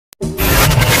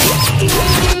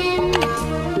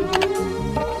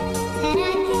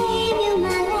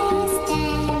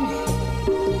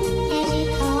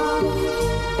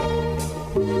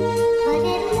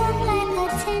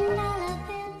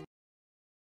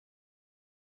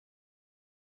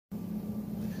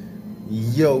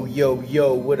Yo,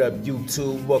 what up,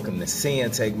 YouTube? Welcome to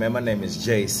Sinn-Take, man. My name is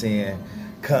Jay Sin,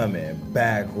 coming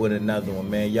back with another one,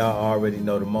 man. Y'all already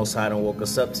know the Most High done woke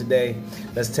us up today.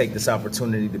 Let's take this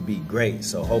opportunity to be great.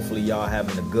 So hopefully y'all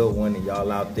having a good one and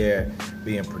y'all out there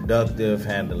being productive,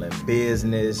 handling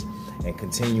business, and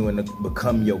continuing to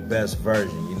become your best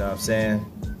version, you know what I'm saying?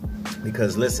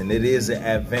 Because listen, it is an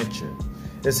adventure.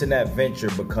 It's an adventure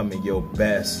becoming your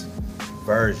best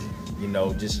version. You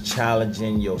know, just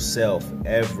challenging yourself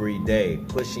every day,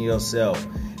 pushing yourself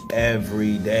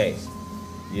every day,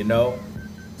 you know?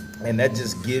 And that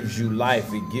just gives you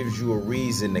life. It gives you a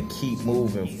reason to keep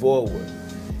moving forward.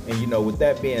 And, you know, with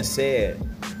that being said,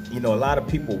 you know, a lot of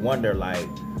people wonder, like,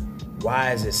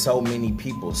 why is it so many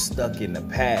people stuck in the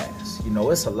past? You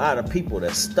know, it's a lot of people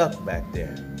that's stuck back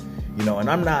there, you know, and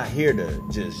I'm not here to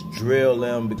just drill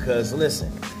them because,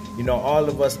 listen, you know, all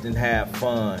of us didn't have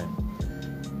fun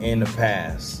in the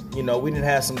past. You know, we didn't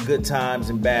have some good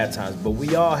times and bad times, but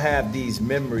we all have these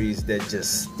memories that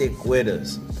just stick with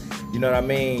us. You know what I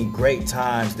mean? Great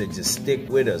times that just stick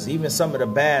with us. Even some of the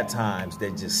bad times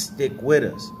that just stick with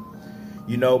us.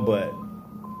 You know, but,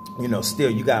 you know, still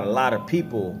you got a lot of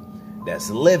people that's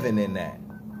living in that.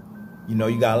 You know,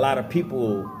 you got a lot of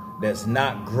people that's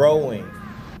not growing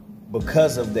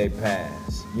because of their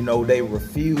past. You know, they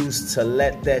refuse to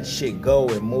let that shit go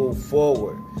and move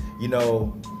forward. You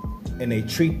know, and they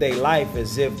treat their life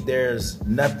as if there's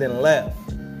nothing left.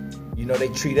 You know, they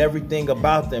treat everything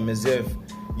about them as if,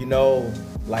 you know,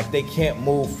 like they can't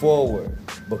move forward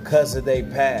because of their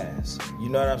past. You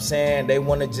know what I'm saying? They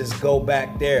want to just go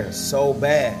back there so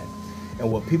bad.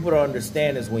 And what people don't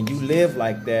understand is when you live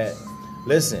like that,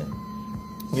 listen,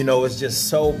 you know, it's just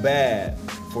so bad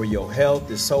for your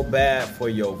health. It's so bad for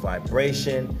your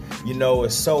vibration. You know,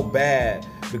 it's so bad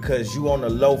because you on a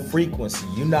low frequency.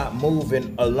 You're not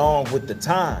moving along with the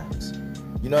times.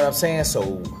 You know what I'm saying?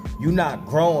 So you're not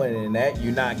growing in that.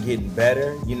 You're not getting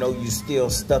better. You know, you still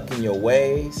stuck in your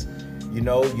ways. You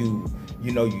know,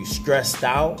 you stressed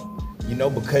out, you know,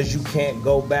 because you can't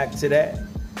go back to that.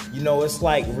 You know, it's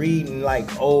like reading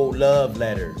like old love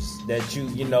letters that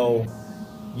you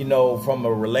know, from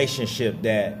a relationship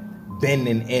that been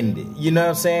and ended. You know what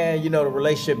I'm saying? You know, the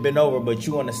relationship been over, but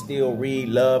you want to still read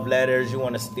love letters. You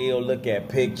want to still look at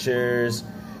pictures.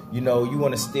 You know, you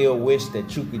want to still wish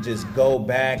that you could just go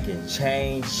back and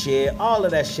change shit, all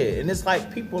of that shit. And it's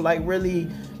like people like really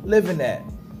living that.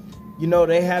 You know,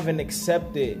 they haven't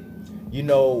accepted, you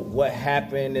know, what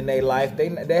happened in their life.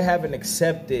 They haven't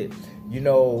accepted, you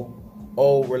know,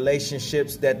 old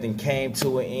relationships that then came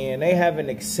to an end. They haven't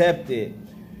accepted,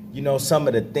 you know, some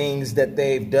of the things that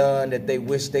they've done that they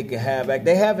wish they could have back.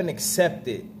 They haven't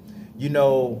accepted, you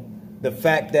know, the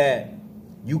fact that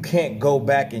you can't go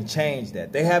back and change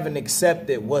that. They haven't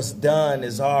accepted what's done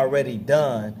is already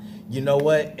done. You know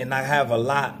what? And I have a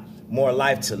lot more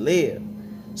life to live.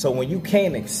 So when you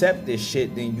can't accept this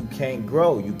shit, then you can't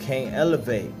grow. You can't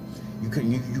elevate.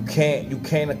 You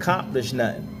can't accomplish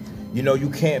nothing. You know, you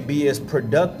can't be as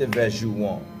productive as you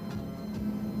want.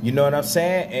 You know what I'm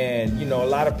saying? And, you know, a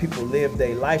lot of people live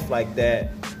their life like that.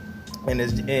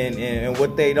 And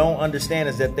what they don't understand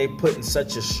is that they putting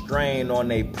such a strain on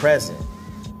their present.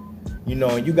 You know,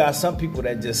 and you got some people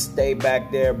that just stay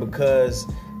back there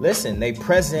because, listen, they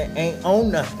present ain't on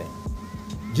nothing.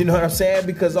 You know what I'm saying?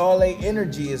 Because all their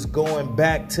energy is going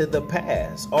back to the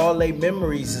past. All their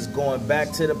memories is going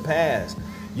back to the past.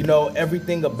 You know,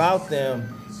 everything about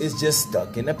them is just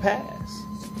stuck in the past.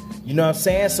 You know what I'm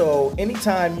saying? So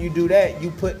anytime you do that, you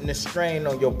putting a strain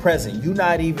on your present. You're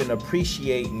not even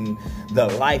appreciating the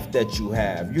life that you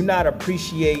have. You're not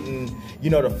appreciating,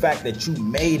 you know, the fact that you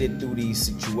made it through these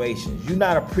situations. You're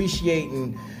not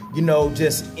appreciating, you know,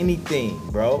 just anything,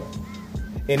 bro.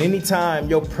 And anytime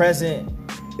your present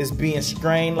is being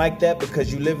strained like that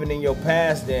because you're living in your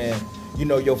past, then, you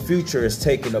know, your future is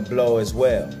taking a blow as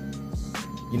well.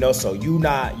 You know, so you're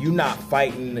not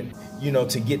fighting, you know,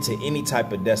 to get to any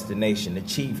type of destination,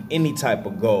 achieve any type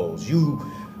of goals.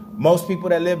 Most people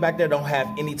that live back there don't have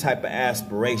any type of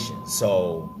aspiration.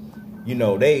 So, you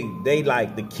know, they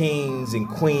like the kings and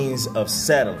queens of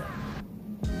settling.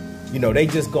 You know, they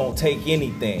just gonna take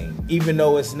anything, even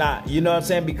though it's not, you know what I'm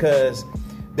saying? Because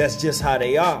that's just how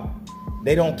they are.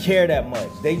 They don't care that much.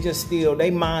 They just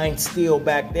they mind still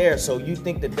back there. So you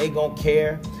think that they gonna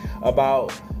care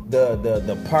about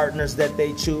the partners that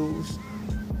they choose?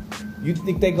 You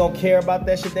think they gonna care about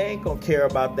that shit? They ain't gonna care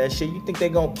about that shit. You think they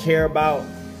gonna care about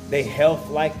their health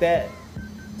like that?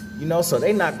 You know, so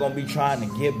they not gonna be trying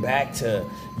to get back to,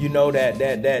 you know,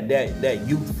 that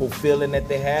youthful feeling that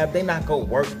they have. They not gonna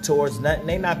work towards nothing.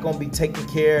 They not gonna be taking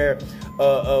care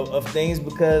of things,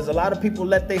 because a lot of people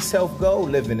let themselves go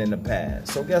living in the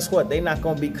past. So guess what? They not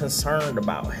gonna be concerned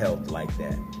about health like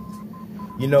that.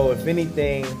 You know, if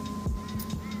anything,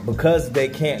 because they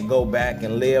can't go back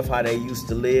and live how they used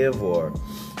to live, or,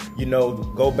 you know,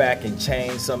 go back and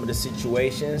change some of the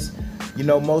situations, you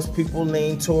know, most people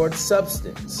lean towards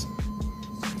substance,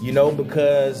 you know,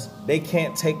 because they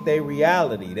can't take their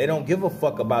reality. They don't give a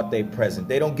fuck about their present.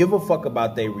 They don't give a fuck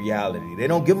about their reality. They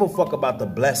don't give a fuck about the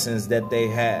blessings that they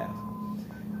have.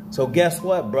 So guess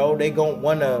what, bro? They gonna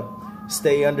wanna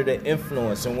stay under the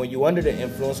influence. And when you under the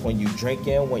influence, when you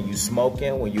drinking, when you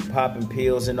smoking, when you popping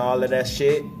pills and all of that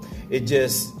shit,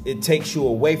 it takes you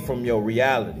away from your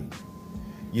reality.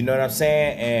 You know what I'm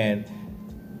saying? And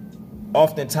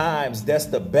oftentimes that's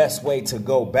the best way to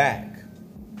go back.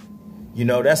 You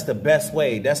know, that's the best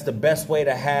way. That's the best way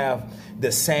to have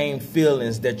the same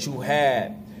feelings that you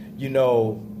had, you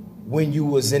know, when you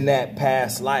was in that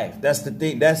past life. That's the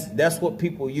thing. That's what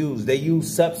people use. They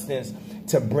use substance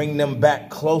to bring them back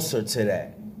closer to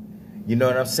that. You know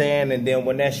what I'm saying? And then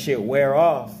when that shit wear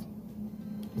off,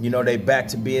 you know, they back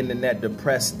to being in that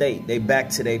depressed state. They back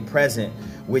to their present,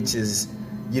 which is,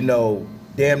 you know,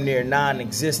 damn near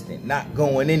non-existent, not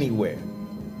going anywhere.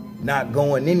 Not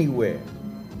going anywhere.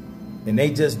 And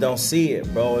they just don't see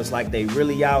it, bro. It's like they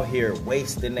really out here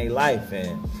wasting their life.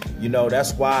 And, you know,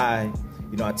 that's why,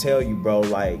 you know, I tell you, bro,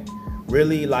 like,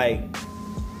 really, like,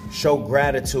 show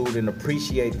gratitude and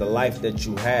appreciate the life that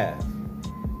you have.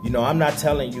 You know, I'm not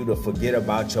telling you to forget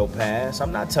about your past.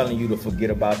 I'm not telling you to forget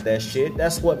about that shit.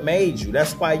 That's what made you.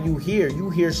 That's why you here.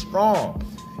 You here strong.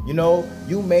 You know,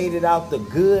 you made it out the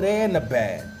good and the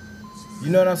bad. You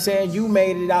know what I'm saying? You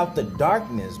made it out the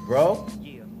darkness, bro.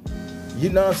 You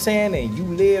know what I'm saying? And you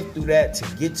lived through that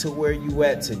to get to where you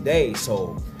at today. So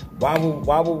why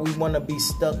would we want to be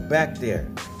stuck back there?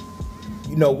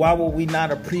 You know, why would we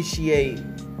not appreciate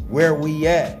where we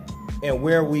at and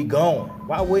where we going?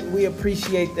 Why wouldn't we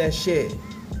appreciate that shit?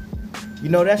 You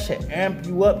know, that should amp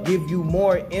you up, give you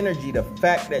more energy. The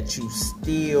fact that you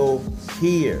still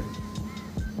here.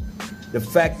 The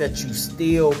fact that you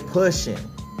still pushing.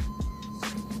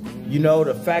 You know,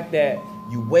 the fact that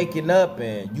you waking up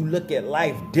and you look at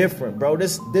life different, bro.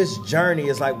 This journey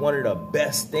is like one of the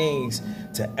best things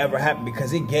to ever happen,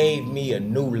 because it gave me a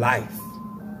new life.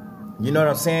 You know what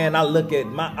I'm saying? I look at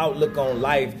my outlook on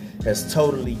life has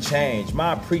totally changed.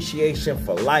 My appreciation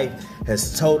for life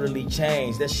has totally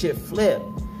changed. That shit flipped.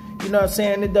 You know what I'm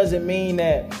saying? It doesn't mean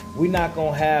that we're not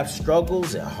gonna have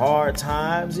struggles and hard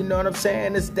times. You know what I'm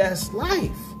saying? That's life.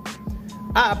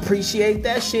 I appreciate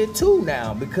that shit too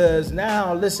now, because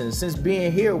now, listen, since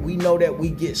being here, we know that we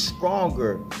get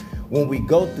stronger when we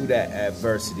go through that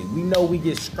adversity. We know we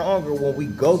get stronger when we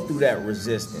go through that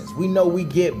resistance. We know we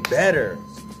get better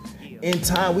in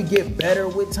time. We get better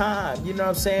with time. You know what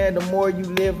I'm saying? The more you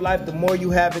live life, the more you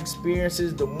have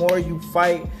experiences, the more you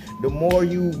fight, the more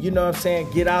you know what I'm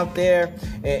saying, get out there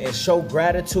and show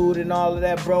gratitude and all of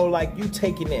that, bro. Like, you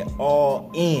taking it all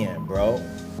in, bro.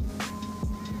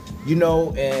 You know,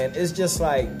 and it's just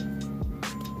like,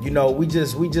 you know, we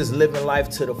just living life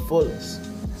to the fullest.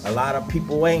 A lot of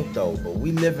people ain't though, but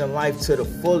we living life to the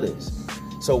fullest.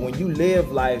 So when you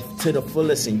live life to the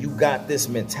fullest and you got this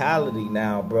mentality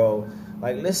now, bro,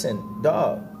 like, listen,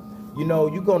 dog, you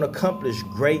know, you're going to accomplish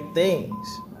great things.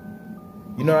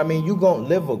 You know what I mean? You're going to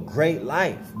live a great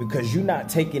life because you're not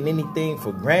taking anything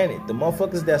for granted. The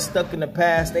motherfuckers that's stuck in the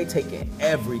past, they taking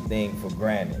everything for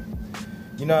granted.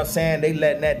 You know what I'm saying? They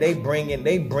letting that, they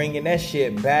bringing that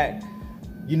shit back,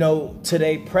 you know, to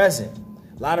their present.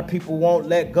 A lot of people won't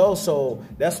let go, so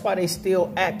that's why they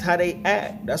still act how they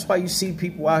act. That's why you see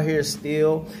people out here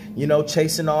still, you know,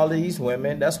 chasing all of these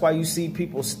women. That's why you see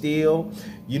people still,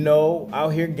 you know, out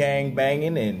here gang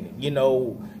banging and, you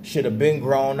know, should have been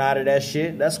grown out of that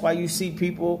shit. That's why you see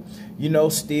people, you know,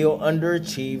 still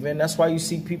underachieving. That's why you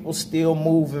see people still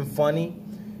moving funny.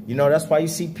 You know, that's why you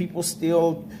see people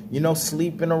still, you know,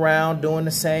 sleeping around, doing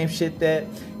the same shit that,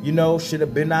 you know, should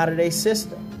have been out of their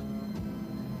system.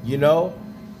 You know?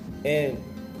 And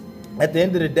at the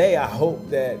end of the day, I hope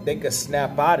that they could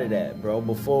snap out of that, bro,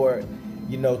 before,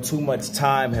 you know, too much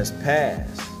time has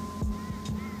passed.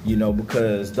 You know,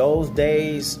 because those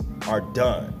days are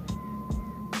done.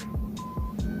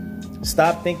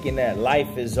 Stop thinking that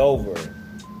life is over,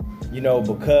 you know,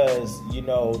 because, you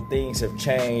know, things have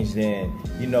changed and,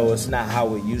 you know, it's not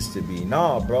how it used to be.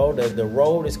 No, bro, the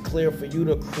road is clear for you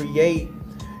to create,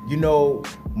 you know,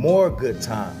 more good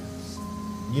times.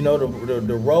 You know,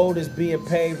 the road is being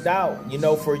paved out, you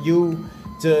know, for you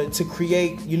to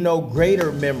create, you know,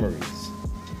 greater memories.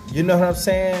 You know what I'm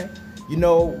saying? You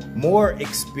know, more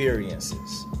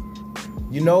experiences.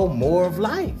 You know, more of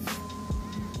life.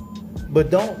 But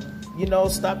don't, you know,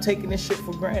 stop taking this shit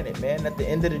for granted, man. At the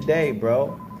end of the day,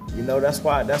 bro, you know, that's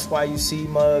why you see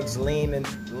mugs leaning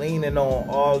on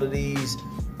all of these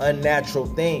unnatural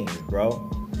things, bro.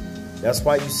 That's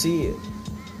why you see it.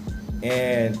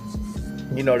 And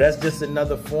you know, that's just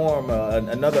another form,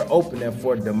 another opening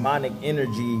for demonic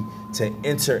energy to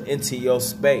enter into your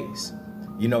space.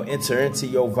 You know, enter into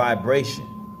your vibration.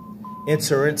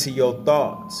 Enter into your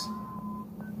thoughts.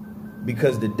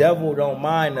 Because the devil don't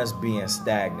mind us being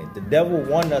stagnant. The devil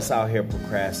want us out here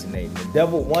procrastinating. The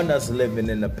devil want us living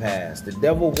in the past. The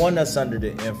devil want us under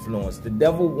the influence. The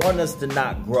devil want us to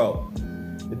not grow.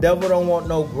 The devil don't want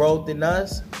no growth in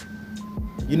us.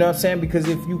 You know what I'm saying? Because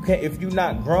if you're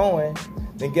not growing,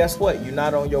 then guess what? You're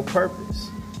not on your purpose.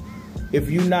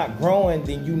 If you're not growing,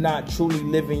 then you're not truly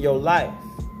living your life.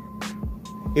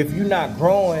 If you're not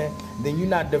growing, then you're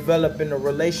not developing a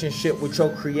relationship with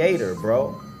your creator,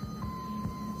 bro.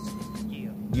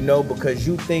 You know, because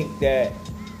you think that,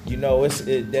 you know,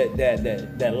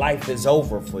 that life is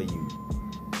over for you.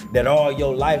 That all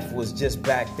your life was just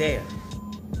back there.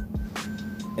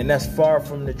 And that's far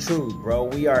from the truth, bro.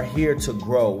 We are here to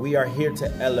grow. We are here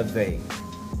to elevate.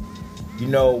 You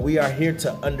know, we are here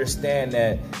to understand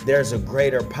that there's a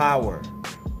greater power.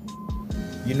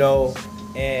 You know,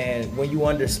 and when you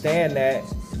understand that,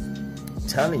 I'm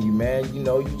telling you, man, you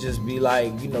know, you just be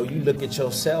like, you know, you look at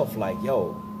yourself like,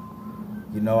 yo,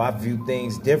 you know, I view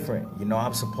things different. You know,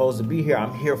 I'm supposed to be here.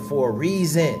 I'm here for a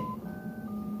reason.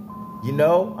 You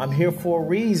know, I'm here for a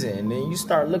reason. And then you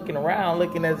start looking around,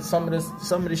 looking at some of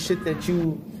the shit that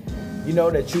you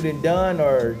know, that you done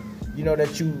or, you know,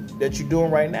 that you're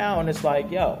doing right now. And it's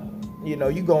like, yo, you know,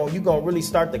 you gonna really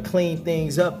start to clean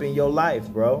things up in your life,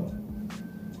 bro.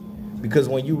 Because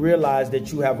when you realize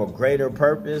that you have a greater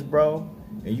purpose, bro,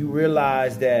 and you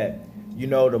realize that, you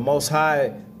know, the Most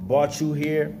High brought you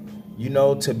here, you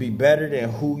know, to be better than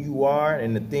who you are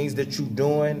and the things that you're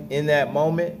doing in that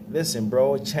moment, listen,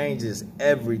 bro, it changes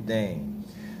everything.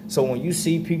 So when you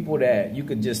see people that you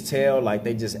could just tell, like,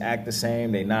 they just act the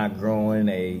same, they not growing,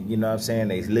 they, you know what I'm saying,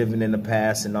 they living in the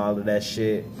past and all of that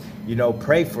shit, you know,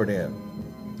 pray for them.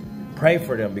 Pray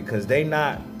for them because they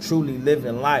not truly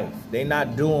living life. They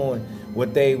not doing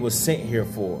what they was sent here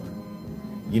for.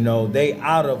 You know, they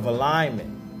out of alignment.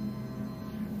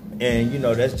 And, you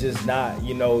know, that's just not,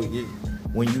 you know,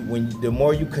 the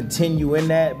more you continue in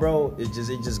that, bro, it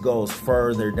just goes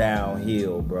further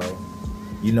downhill, bro.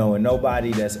 You know, and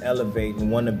nobody that's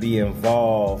elevating want to be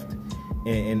involved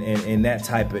in that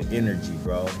type of energy,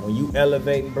 bro. When you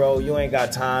elevating, bro, you ain't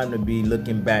got time to be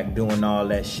looking back doing all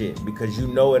that shit because you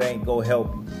know it ain't gonna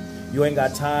help you. You ain't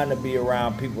got time to be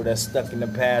around people that's stuck in the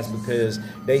past because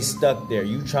they stuck there.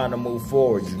 You trying to move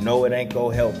forward. You know it ain't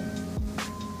gonna help you.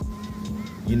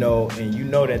 You know, and you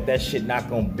know that shit not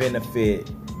gonna benefit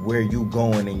where you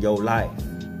going in your life.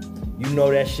 You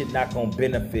know that shit not gonna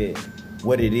benefit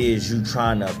what it is you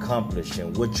trying to accomplish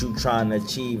and what you trying to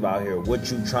achieve out here, what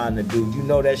you trying to do. You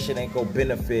know that shit ain't gonna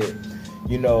benefit,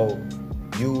 you know,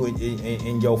 you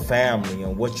and your family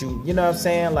and what you know what I'm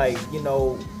saying? Like, you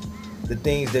know, the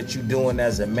things that you doing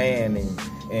as a man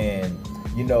and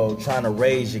you know, trying to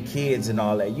raise your kids and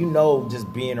all that. You know,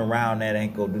 just being around that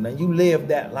ain't gonna do nothing. You live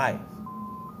that life.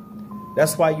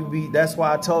 That's why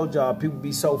I told y'all people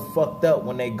be so fucked up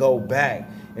when they go back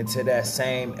into that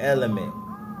same element.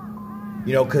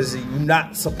 You know, because you're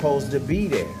not supposed to be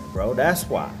there, bro. That's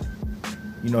why.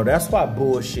 You know, that's why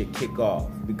bullshit kick off.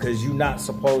 Because you're not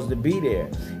supposed to be there.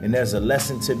 And there's a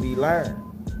lesson to be learned.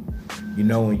 You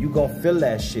know, and you're going to feel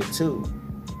that shit too.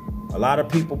 A lot of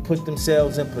people put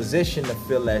themselves in position to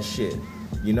feel that shit.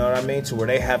 You know what I mean? To where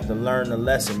they have to learn the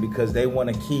lesson because they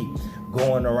want to keep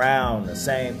going around the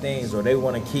same things. Or they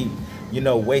want to keep, you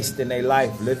know, wasting their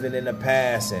life, living in the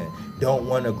past and don't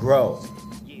want to grow.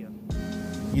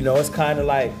 You know, it's kind of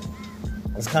like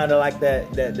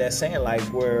that saying, like,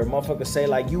 where motherfuckers say,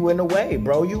 like, you in the way,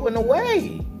 bro. You in the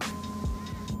way.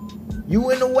 You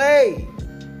in the way.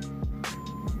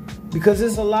 Because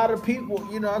there's a lot of people,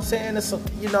 you know what I'm saying?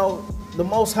 You know, the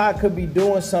Most High could be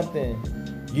doing something,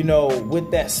 you know, with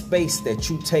that space that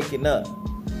you taking up.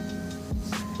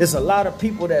 There's a lot of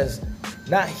people that's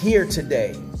not here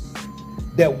today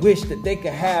that wish that they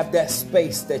could have that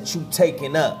space that you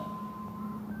taking up.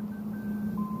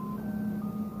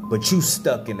 But you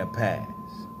stuck in the past.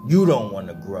 You don't want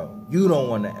to grow. You don't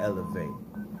want to elevate.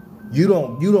 You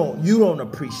don't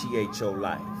appreciate your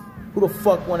life. Who the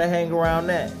fuck want to hang around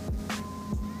that?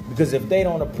 Because if they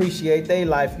don't appreciate their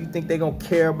life, you think they gonna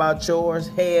care about yours?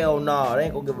 Hell no, they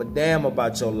ain't gonna give a damn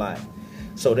about your life.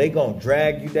 So they gonna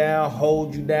drag you down,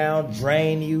 hold you down,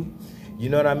 drain you. You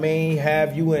know what I mean?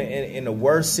 Have you in the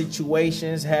worst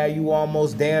situations, have you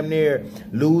almost damn near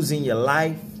losing your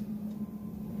life.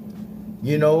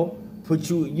 You know, put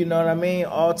you, you know what I mean?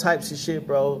 All types of shit,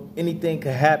 bro. Anything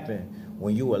could happen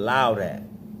when you allow that.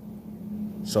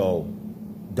 So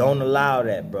don't allow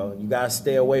that, bro. You gotta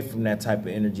stay away from that type of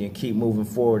energy and keep moving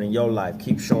forward in your life.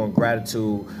 Keep showing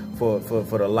gratitude for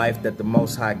the life that the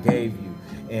Most High gave you.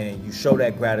 And you show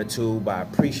that gratitude by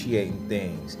appreciating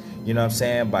things. You know what I'm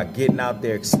saying? By getting out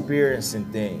there, experiencing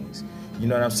things. You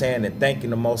know what I'm saying? And thanking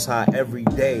the Most High every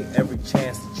day, every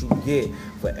chance that you get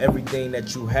for everything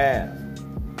that you have.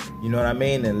 You know what I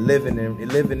mean? And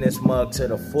living this mug to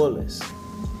the fullest.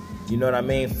 You know what I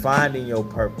mean? Finding your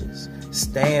purpose.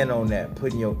 Staying on that.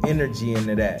 Putting your energy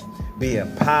into that.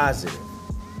 Being positive.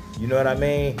 You know what I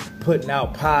mean? Putting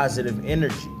out positive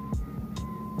energy.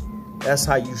 That's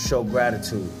how you show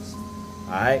gratitude.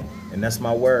 Alright? And that's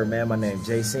my word, man. My name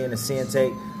is Sinn, the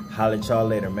Sinn-Take. Holla at y'all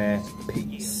later, man.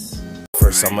 Peace.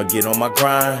 First, I'ma get on my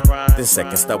grind. Then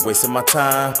second, stop wasting my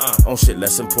time on shit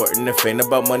less important. If ain't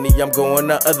about money, I'm going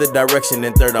the other direction.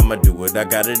 And third, I'ma do what I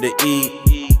gotta to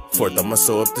eat. Fourth, I'ma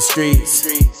sew up the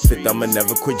streets. Fifth, I'ma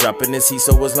never quit dropping this heat.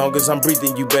 So as long as I'm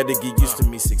breathing, you better get used to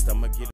me. Sixth, I'ma get